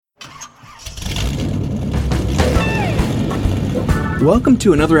Welcome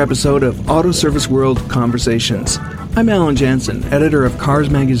to another episode of Auto Service World Conversations. I'm Alan Jansen, editor of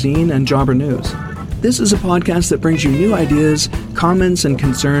Cars Magazine and Jobber News. This is a podcast that brings you new ideas, comments, and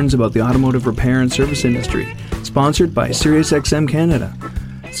concerns about the automotive repair and service industry, sponsored by SiriusXM Canada.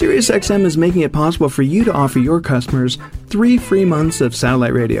 SiriusXM is making it possible for you to offer your customers 3 free months of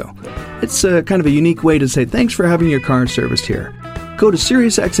satellite radio. It's kind of a unique way to say thanks for having your car serviced here. Go to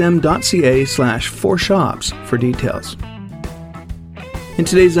SiriusXM.ca/4shops for details. In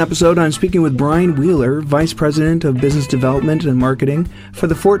today's episode, I'm speaking with Brian Wheeler, Vice President of Business Development and Marketing for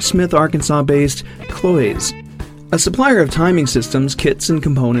the Fort Smith, Arkansas-based Cloys. A supplier of timing systems, kits, and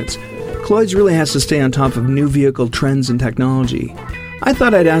components, Cloys really has to stay on top of new vehicle trends and technology. I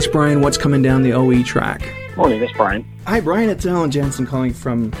thought I'd ask Brian what's coming down the OE track. Morning, this is Brian. Hi, Brian. It's Alan Jansen calling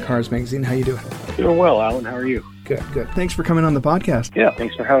from Cars Magazine. How you doing? Doing well, Alan. How are you? Good. Thanks for coming on the podcast. Yeah,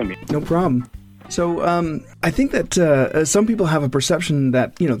 thanks for having me. No problem. So I think that some people have a perception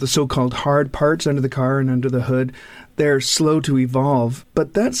that, the so-called hard parts under the car and under the hood, they're slow to evolve,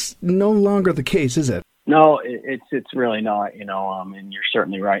 but that's no longer the case, is it? No, it's really not, and you're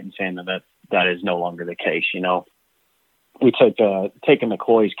certainly right in saying that is no longer the case. We taken the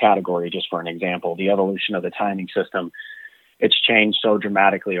Cloys category just for an example, the evolution of the timing system. It's changed so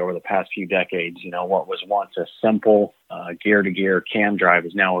dramatically over the past few decades. What was once a simple gear-to-gear cam drive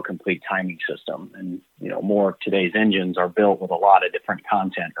is now a complete timing system. And, more of today's engines are built with a lot of different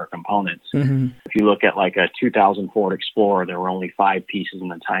content or components. Mm-hmm. If you look at like a 2000 Ford Explorer, there were only 5 pieces in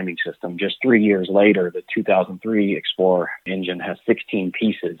the timing system. Just 3 years later, the 2003 Explorer engine has 16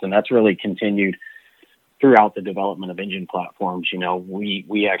 pieces. And that's really continued throughout the development of engine platforms.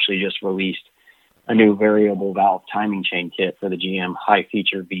 We actually just released a new variable valve timing chain kit for the GM high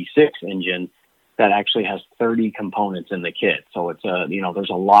feature V6 engine that actually has 30 components in the kit. So it's there's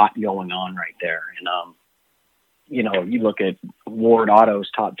a lot going on right there. And, you look at Ward Auto's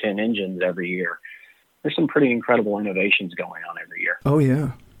top 10 engines every year, there's some pretty incredible innovations going on every year. Oh,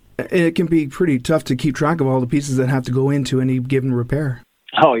 yeah. It can be pretty tough to keep track of all the pieces that have to go into any given repair.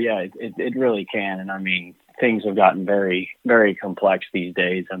 Oh, yeah, it really can. And things have gotten very, very complex these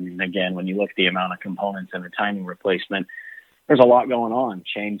days. Again, when you look at the amount of components in a timing replacement, there's a lot going on.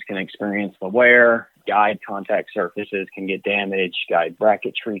 Chains can experience the wear, guide contact surfaces can get damaged, guide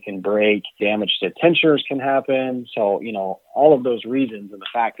bracketry can break, damage to tensioners can happen. So, all of those reasons and the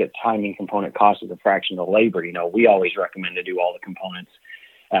fact that timing component cost is a fraction of the labor, we always recommend to do all the components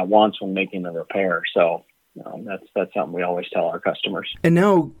at once when making the repair. So, that's something we always tell our customers. And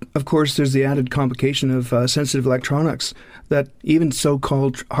now, of course, there's the added complication of sensitive electronics, that even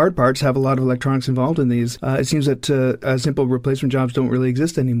so-called hard parts have a lot of electronics involved in these. It seems that simple replacement jobs don't really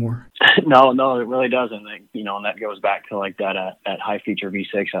exist anymore. No, it really doesn't. And that goes back to like that high feature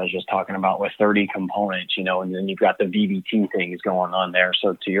V6 I was just talking about with 30 components, and then you've got the VVT things going on there.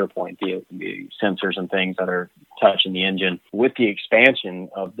 So to your point, the sensors and things that are touching the engine. With the expansion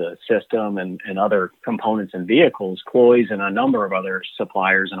of the system and other components and vehicles, Cloys and a number of other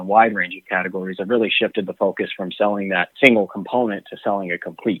suppliers in a wide range of categories have really shifted the focus from selling that single component to selling a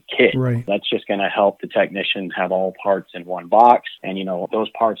complete kit. Right. That's just going to help the technician have all parts in one box. And, those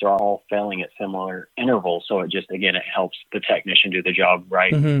parts are all failing at similar intervals. So it helps the technician do the job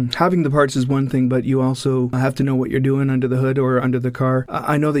right. Mm-hmm. Having the parts is one thing, but you also have to know what you're doing under the hood or under the car.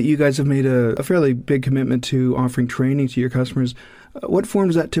 I know that you guys have made a fairly big commitment to offering training to your customers. What form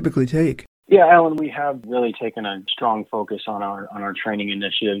does that typically take? Yeah, Alan, we have really taken a strong focus on our training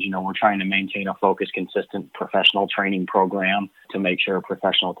initiatives. We're trying to maintain a focused, consistent professional training program to make sure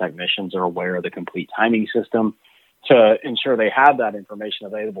professional technicians are aware of the complete timing system. To ensure they have that information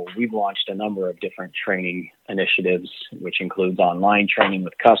available, we've launched a number of different training initiatives, which includes online training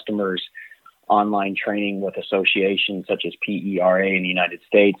with customers, online training with associations such as PERA in the United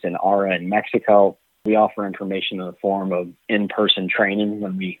States and ARA in Mexico. We offer information in the form of in-person training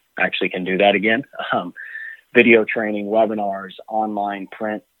when we actually can do that again, video training, webinars, online,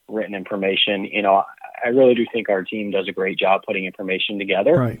 print, written information. I really do think our team does a great job putting information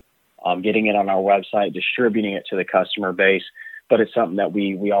together. Right. Getting it on our website, distributing it to the customer base. But it's something that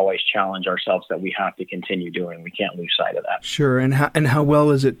we always challenge ourselves that we have to continue doing. We can't lose sight of that. Sure. And how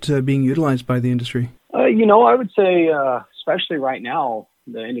well is it being utilized by the industry? I would say, especially right now,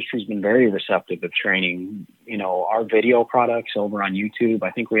 the industry's been very receptive of training. Our video products over on YouTube, I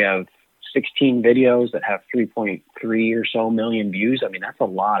think we have 16 videos that have 3.3 or so million views. That's a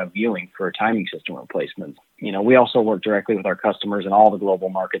lot of viewing for a timing system replacement. We also work directly with our customers in all the global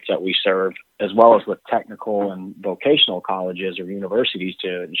markets that we serve, as well as with technical and vocational colleges or universities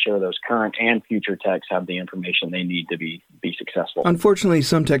to ensure those current and future techs have the information they need to be successful. Unfortunately,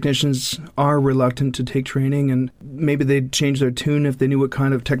 some technicians are reluctant to take training, and maybe they'd change their tune if they knew what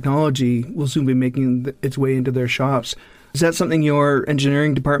kind of technology will soon be making its way into their shops. Is that something your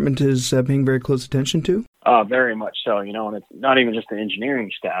engineering department is paying very close attention to? Very much so, and it's not even just the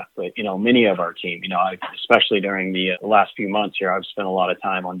engineering staff, but, many of our team, especially during the last few months here, I've spent a lot of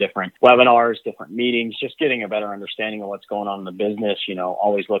time on different webinars, different meetings, just getting a better understanding of what's going on in the business,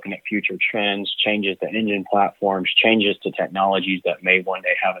 always looking at future trends, changes to engine platforms, changes to technologies that may one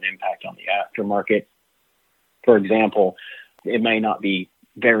day have an impact on the aftermarket. For example, it may not be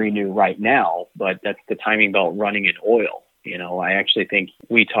very new right now, but that's the timing belt running in oil. I actually think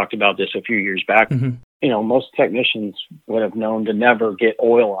we talked about this a few years back. Mm-hmm. Most technicians would have known to never get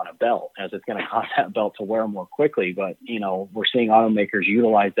oil on a belt, as it's going to cause that belt to wear more quickly. But, we're seeing automakers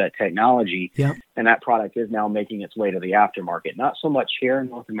utilize that technology, and that product is now making its way to the aftermarket. Not so much here in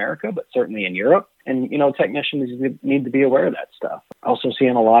North America, but certainly in Europe. And, technicians need to be aware of that stuff. Also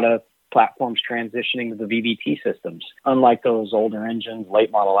seeing a lot of platforms transitioning to the VVT systems. Unlike those older engines, late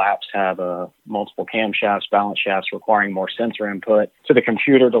model apps have multiple camshafts, balance shafts requiring more sensor input to the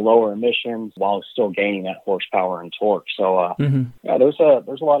computer to lower emissions while still gaining that horsepower and torque. So, there's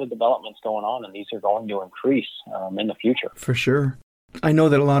a lot of developments going on, and these are going to increase in the future. For sure. I know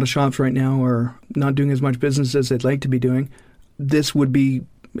that a lot of shops right now are not doing as much business as they'd like to be doing. This would be,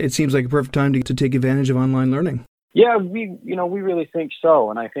 it seems like a perfect time to take advantage of online learning. Yeah, we really think so.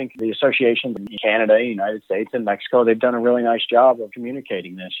 And I think the associations in Canada, United States, and Mexico, they've done a really nice job of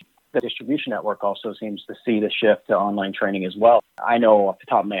communicating this. The distribution network also seems to see the shift to online training as well. I know off the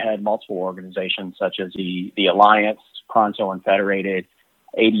top of my head, multiple organizations such as the Alliance, Pronto and Federated,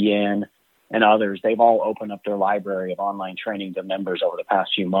 ADN, and others, they've all opened up their library of online training to members over the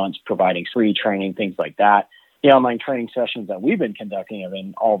past few months, providing free training, things like that. The online training sessions that we've been conducting have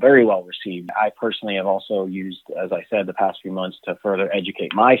been all very well received. I personally have also used, as I said, the past few months to further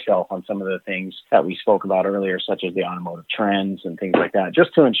educate myself on some of the things that we spoke about earlier, such as the automotive trends and things like that,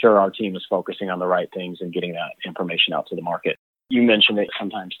 just to ensure our team is focusing on the right things and getting that information out to the market. You mentioned that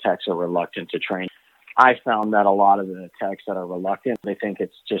sometimes techs are reluctant to train. I found that a lot of the techs that are reluctant, they think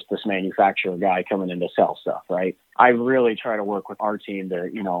it's just this manufacturer guy coming in to sell stuff, right? I really try to work with our team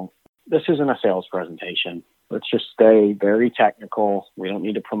to, this isn't a sales presentation. Let's just stay very technical. We don't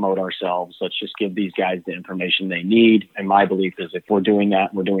need to promote ourselves. Let's just give these guys the information they need. And my belief is if we're doing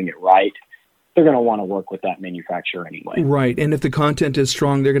that, we're doing it right, they're going to want to work with that manufacturer anyway. Right. And if the content is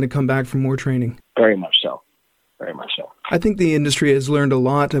strong, they're going to come back for more training. Very much so. Very much so. I think the industry has learned a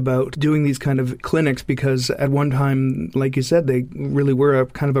lot about doing these kind of clinics because at one time, like you said, they really were a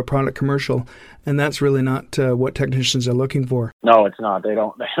kind of a product commercial, and that's really not what technicians are looking for. No, it's not. They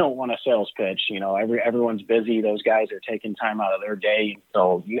don't want a sales pitch. Everyone's busy. Those guys are taking time out of their day.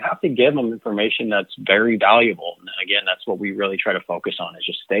 So you have to give them information that's very valuable. And again, that's what we really try to focus on is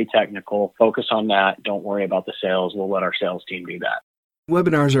just stay technical, focus on that. Don't worry about the sales. We'll let our sales team do that.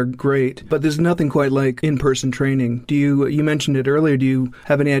 Webinars are great, but there's nothing quite like in-person training. You mentioned it earlier. Do you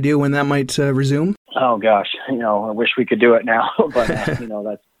have any idea when that might resume? Oh, gosh. I wish we could do it now, but,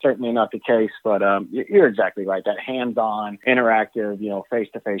 that's certainly not the case. But you're exactly right. That hands-on, interactive,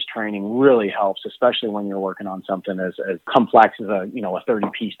 face-to-face training really helps, especially when you're working on something as complex as a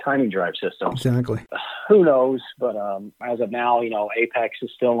 30-piece timing drive system. Exactly. Who knows? But as of now, Apex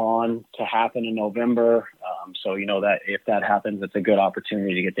is still on to happen in November. So, that if that happens, it's a good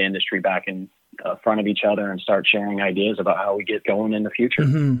opportunity to get the industry back in front of each other and start sharing ideas about how we get going in the future.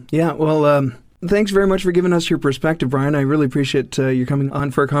 Mm-hmm. Yeah, well, thanks very much for giving us your perspective, Brian. I really appreciate you coming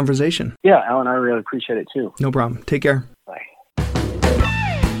on for a conversation. Yeah, Alan, I really appreciate it too. No problem. Take care. Bye.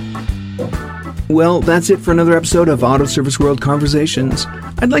 Well, that's it for another episode of Auto Service World Conversations.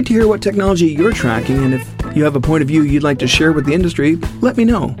 I'd like to hear what technology you're tracking, and if you have a point of view you'd like to share with the industry, let me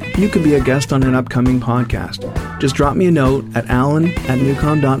know. You could be a guest on an upcoming podcast. Just drop me a note at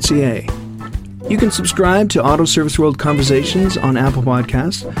alan@newcom.ca. You can subscribe to Auto Service World Conversations on Apple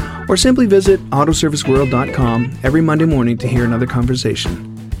Podcasts, or simply visit autoserviceworld.com every Monday morning to hear another conversation.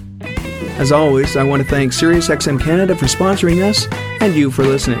 As always, I want to thank SiriusXM Canada for sponsoring us, and you for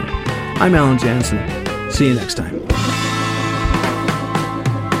listening. I'm Alan Jansen. See you next time.